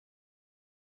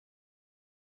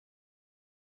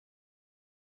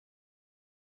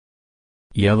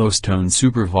Yellowstone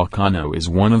supervolcano is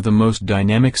one of the most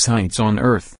dynamic sites on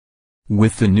Earth.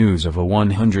 With the news of a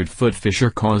 100-foot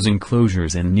fissure causing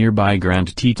closures in nearby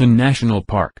Grand Teton National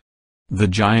Park. The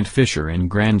giant fissure in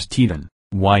Grand Teton,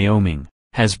 Wyoming,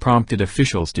 has prompted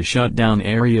officials to shut down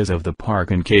areas of the park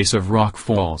in case of rock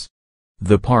falls.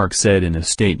 The park said in a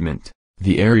statement,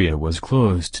 the area was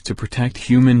closed to protect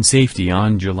human safety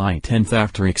on July 10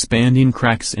 after expanding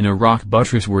cracks in a rock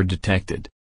buttress were detected.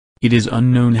 It is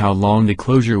unknown how long the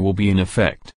closure will be in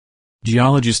effect.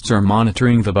 Geologists are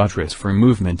monitoring the buttress for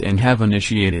movement and have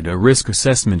initiated a risk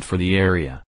assessment for the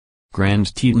area.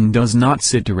 Grand Teton does not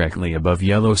sit directly above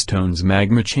Yellowstone's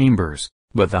magma chambers,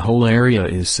 but the whole area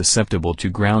is susceptible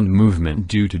to ground movement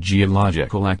due to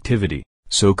geological activity,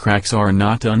 so cracks are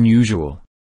not unusual.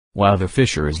 While the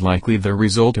fissure is likely the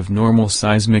result of normal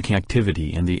seismic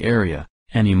activity in the area,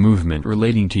 any movement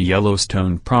relating to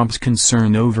Yellowstone prompts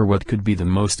concern over what could be the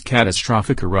most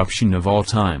catastrophic eruption of all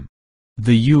time.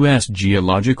 The U.S.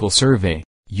 Geological Survey,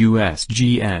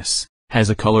 USGS, has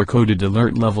a color-coded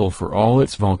alert level for all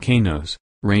its volcanoes,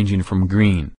 ranging from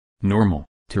green, normal,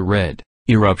 to red,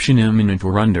 eruption imminent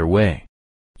or underway.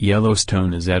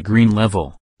 Yellowstone is at green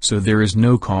level, so there is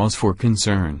no cause for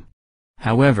concern.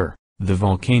 However, the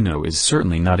volcano is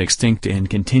certainly not extinct and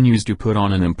continues to put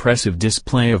on an impressive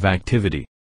display of activity.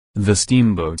 The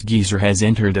Steamboat Geyser has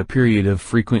entered a period of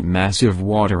frequent massive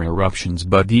water eruptions,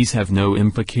 but these have no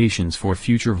implications for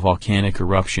future volcanic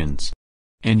eruptions.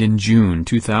 And in June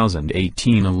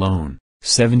 2018 alone,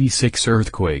 76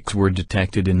 earthquakes were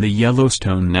detected in the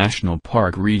Yellowstone National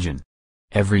Park region.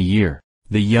 Every year,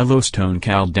 the Yellowstone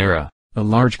caldera, a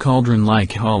large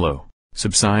cauldron-like hollow,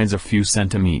 subsides a few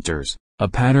centimeters, a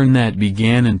pattern that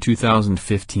began in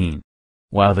 2015.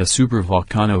 While the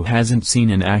supervolcano hasn't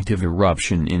seen an active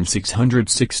eruption in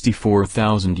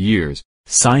 664,000 years,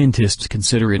 scientists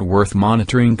consider it worth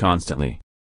monitoring constantly.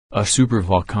 A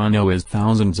supervolcano is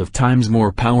thousands of times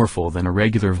more powerful than a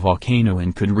regular volcano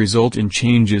and could result in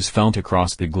changes felt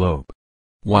across the globe.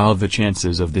 While the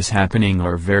chances of this happening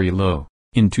are very low,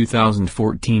 in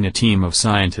 2014 a team of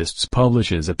scientists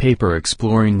publishes a paper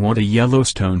exploring what a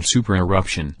Yellowstone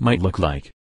supereruption might look like.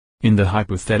 In the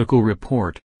hypothetical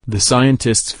report, the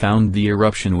scientists found the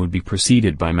eruption would be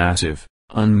preceded by massive,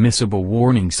 unmissable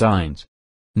warning signs.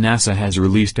 NASA has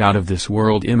released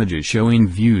out-of-this-world images showing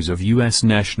views of U.S.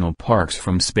 national parks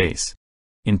from space.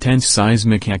 Intense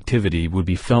seismic activity would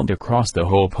be felt across the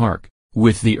whole park,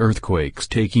 with the earthquakes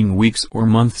taking weeks or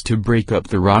months to break up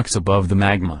the rocks above the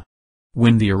magma.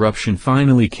 When the eruption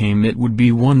finally came, it would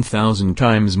be 1,000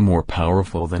 times more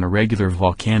powerful than a regular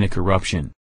volcanic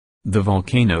eruption. The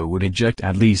volcano would eject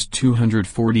at least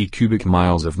 240 cubic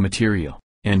miles of material,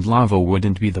 and lava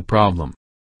wouldn't be the problem.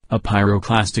 A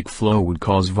pyroclastic flow would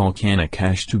cause volcanic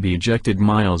ash to be ejected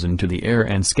miles into the air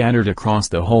and scattered across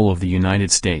the whole of the United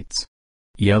States.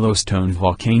 Yellowstone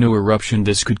volcano eruption.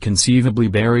 This could conceivably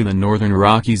bury the northern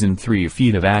Rockies in 3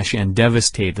 feet of ash and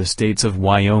devastate the states of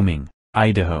Wyoming,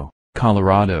 Idaho,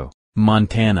 Colorado,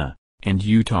 Montana, and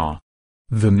Utah.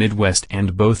 The Midwest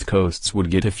and both coasts would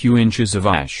get a few inches of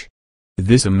ash.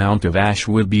 This amount of ash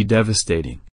would be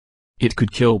devastating. It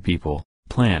could kill people,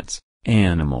 plants,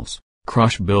 animals,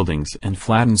 crush buildings and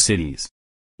flatten cities.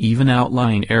 Even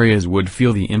outlying areas would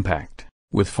feel the impact,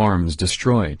 with farms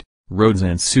destroyed, roads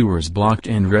and sewers blocked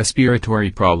and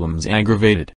respiratory problems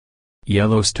aggravated.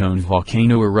 Yellowstone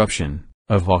volcano eruption.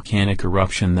 A volcanic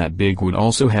eruption that big would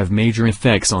also have major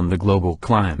effects on the global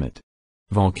climate.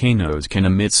 Volcanoes can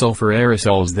emit sulfur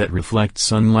aerosols that reflect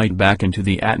sunlight back into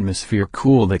the atmosphere,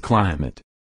 cool the climate.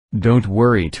 Don't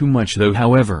worry too much though.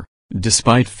 However,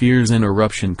 despite fears an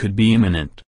eruption could be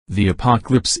imminent, the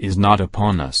apocalypse is not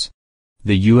upon us.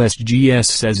 The USGS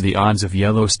says the odds of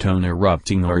Yellowstone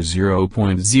erupting are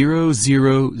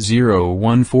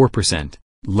 0.00014%.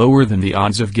 Lower than the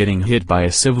odds of getting hit by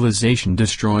a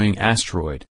civilization-destroying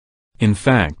asteroid. In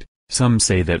fact, some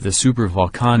say that the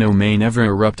supervolcano may never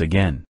erupt again.